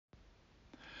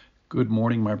Good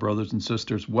morning, my brothers and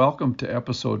sisters. Welcome to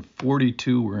episode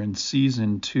 42. We're in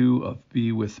season 2 of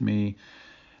Be With Me.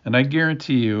 And I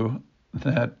guarantee you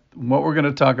that what we're going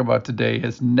to talk about today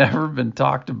has never been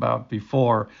talked about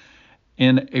before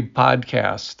in a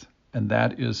podcast, and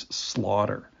that is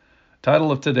slaughter. Title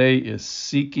of today is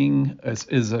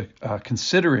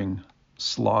Considering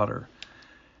Slaughter.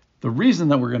 The reason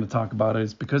that we're going to talk about it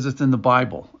is because it's in the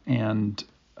Bible, and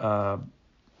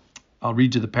I'll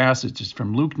read you the passage. It's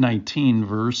from Luke 19,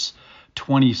 verse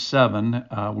 27.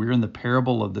 We're in the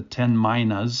parable of the 10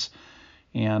 minas,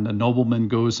 and a nobleman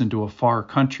goes into a far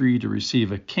country to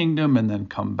receive a kingdom and then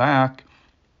come back.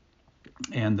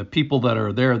 And the people that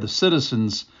are there, the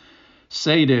citizens,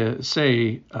 say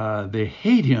they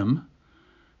hate him,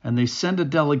 and they send a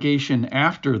delegation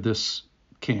after this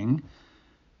king,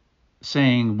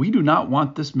 saying, "We do not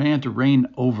want this man to reign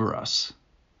over us."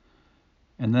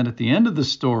 And then at the end of the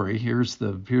story, here's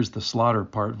the slaughter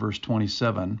part, verse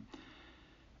 27.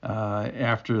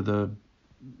 After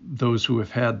those who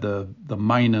have had the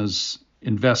minas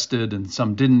invested and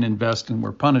some didn't invest and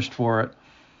were punished for it,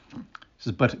 he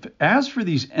says, "But as for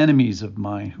these enemies of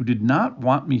mine who did not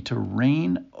want me to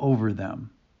reign over them,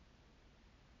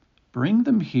 bring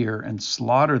them here and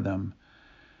slaughter them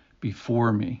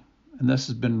before me." And this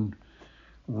has been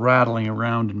rattling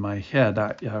around in my head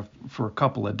for a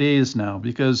couple of days now,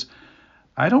 because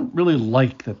I don't really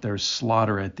like that there's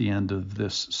slaughter at the end of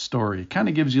this story. It kind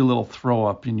of gives you a little throw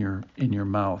up in your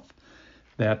mouth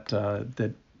that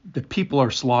people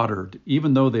are slaughtered,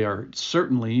 even though they are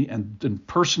certainly and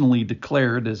personally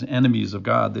declared as enemies of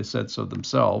God. They said so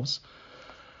themselves.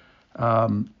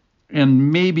 And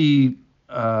maybe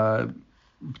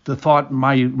the thought,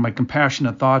 my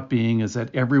compassionate thought being, is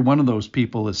that every one of those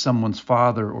people is someone's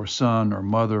father or son or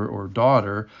mother or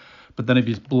daughter. But then if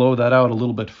you blow that out a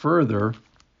little bit further,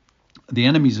 the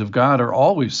enemies of God are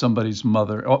always somebody's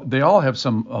mother. They all have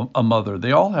a mother.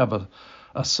 They all have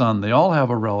a son. They all have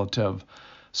a relative.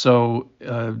 So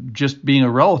just being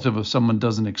a relative of someone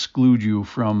doesn't exclude you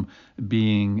from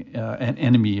being an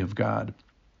enemy of God.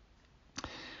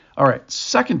 All right,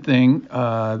 second thing,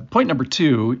 point number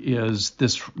 2 is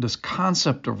this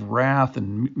concept of wrath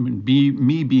and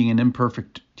me being an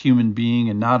imperfect human being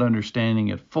and not understanding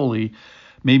it fully.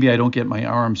 Maybe I don't get my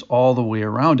arms all the way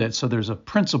around it. So there's a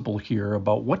principle here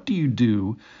about what do you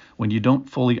do when you don't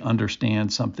fully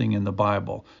understand something in the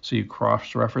Bible. So you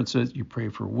cross-reference it, you pray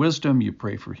for wisdom, you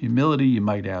pray for humility, you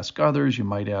might ask others, you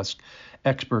might ask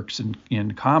experts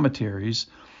in commentaries.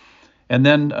 And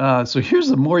then, so here's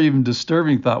a more even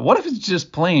disturbing thought. What if it's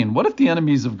just plain? What if the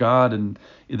enemies of God, and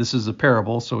this is a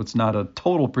parable, so it's not a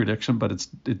total prediction, but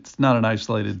it's not an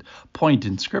isolated point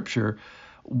in Scripture.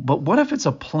 But what if it's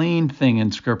a plain thing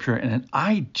in Scripture and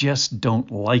I just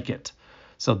don't like it?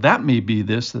 So that may be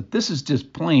that this is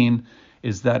just plain,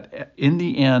 is that in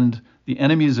the end, the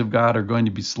enemies of God are going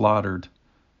to be slaughtered.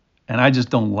 And I just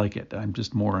don't like it. I'm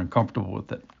just more uncomfortable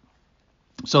with it.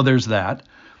 So there's that.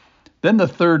 Then the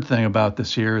third thing about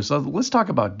this here is, let's talk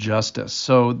about justice.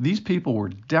 So these people were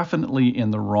definitely in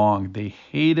the wrong. They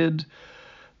hated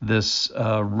this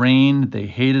reign. They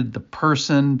hated the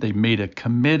person. They made a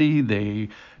committee. They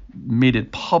made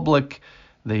it public.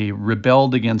 They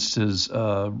rebelled against his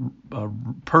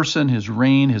person, his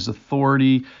reign, his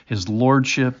authority, his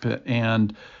lordship,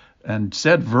 and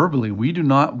said verbally, "We do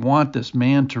not want this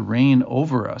man to reign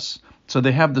over us." So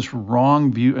they have this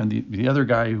wrong view, and the other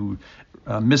guy who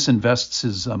misinvests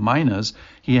his minas,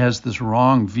 he has this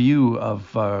wrong view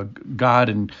of God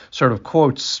and sort of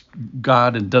quotes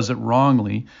God and does it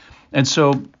wrongly. And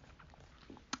so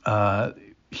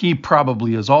he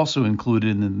probably is also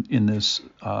included in this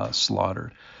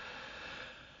slaughter.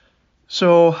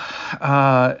 So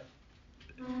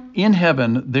in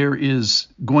heaven, there is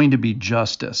going to be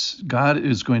justice. God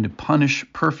is going to punish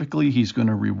perfectly. He's going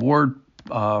to reward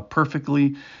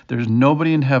perfectly. There's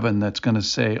nobody in heaven that's going to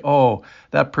say, "Oh,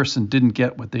 that person didn't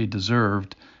get what they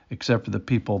deserved," except for the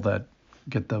people that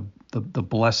get the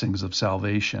blessings of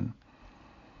salvation.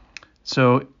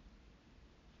 So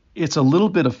it's a little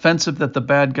bit offensive that the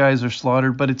bad guys are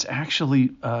slaughtered, but it's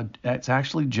actually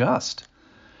just.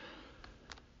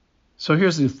 So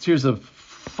here's the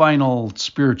final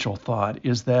spiritual thought,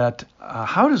 is that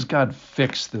how does God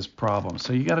fix this problem?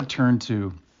 So you got to turn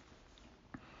to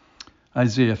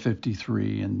Isaiah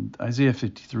 53, and Isaiah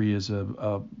 53 is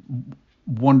a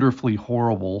wonderfully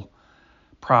horrible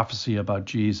prophecy about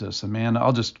Jesus. A man,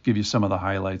 I'll just give you some of the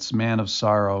highlights. Man of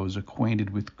sorrows, acquainted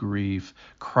with grief,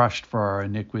 crushed for our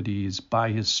iniquities.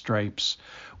 By his stripes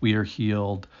we are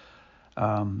healed.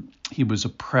 He was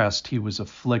oppressed, he was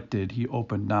afflicted, he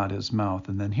opened not his mouth.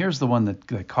 And then here's the one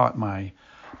that caught my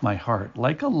my heart,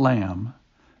 like a lamb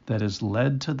that is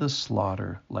led to the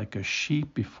slaughter, like a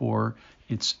sheep before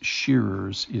its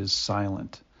shearers is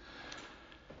silent.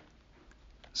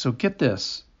 So get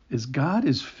this, is God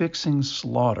is fixing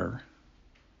slaughter,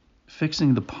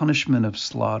 fixing the punishment of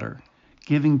slaughter,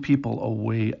 giving people a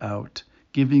way out,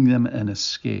 giving them an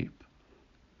escape.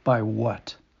 By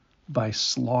what? By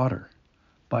slaughter,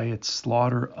 by its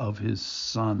slaughter of his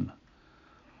son.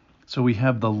 So we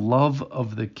have the love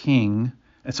of the king.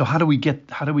 And so how do we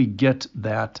get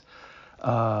that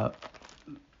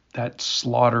that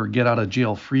slaughter, get out of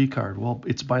jail free card? Well,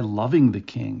 it's by loving the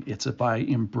king. It's by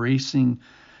embracing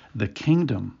the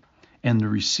kingdom and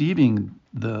receiving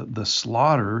the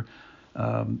slaughter.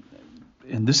 And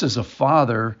this is a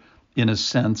father, in a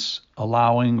sense,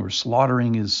 allowing or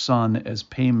slaughtering his son as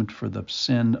payment for the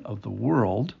sin of the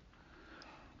world,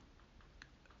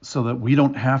 so that we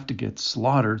don't have to get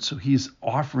slaughtered. So he's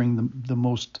offering the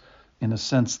most, in a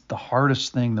sense, the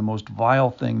hardest thing, the most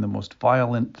vile thing, the most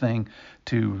violent thing,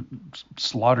 to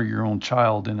slaughter your own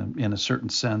child in a certain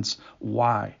sense.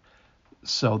 Why?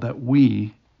 So that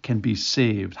we can be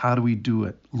saved. How do we do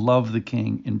it? Love the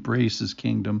king, embrace his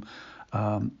kingdom,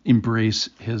 embrace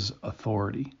his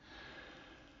authority.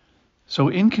 So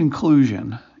in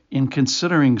conclusion, in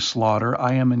considering slaughter,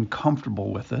 I am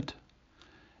uncomfortable with it.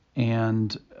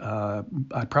 And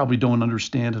I probably don't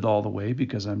understand it all the way,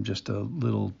 because I'm just a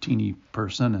little teeny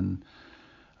person, and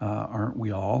aren't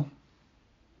we all?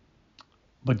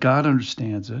 But God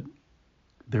understands it.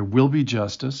 There will be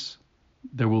justice.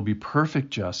 There will be perfect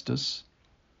justice.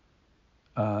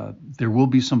 There will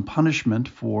be some punishment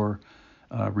for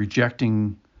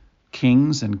rejecting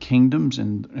kings and kingdoms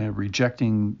and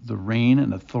rejecting the reign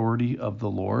and authority of the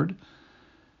Lord.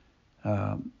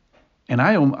 And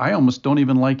I almost don't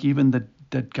even like even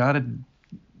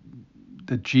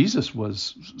that Jesus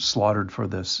was slaughtered for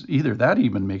this either. That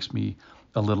even makes me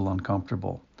a little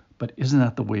uncomfortable. But isn't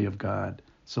that the way of God?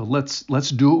 So let's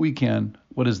do what we can.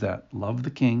 What is that? Love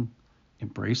the king,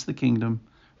 embrace the kingdom,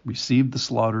 receive the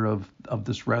slaughter of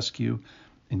this rescue,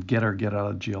 and get our get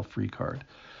out of jail free card.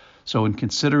 So in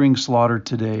considering slaughter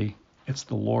today, it's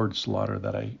the Lord's slaughter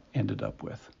that I ended up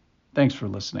with. Thanks for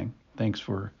listening. Thanks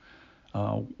for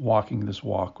walking this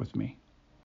walk with me.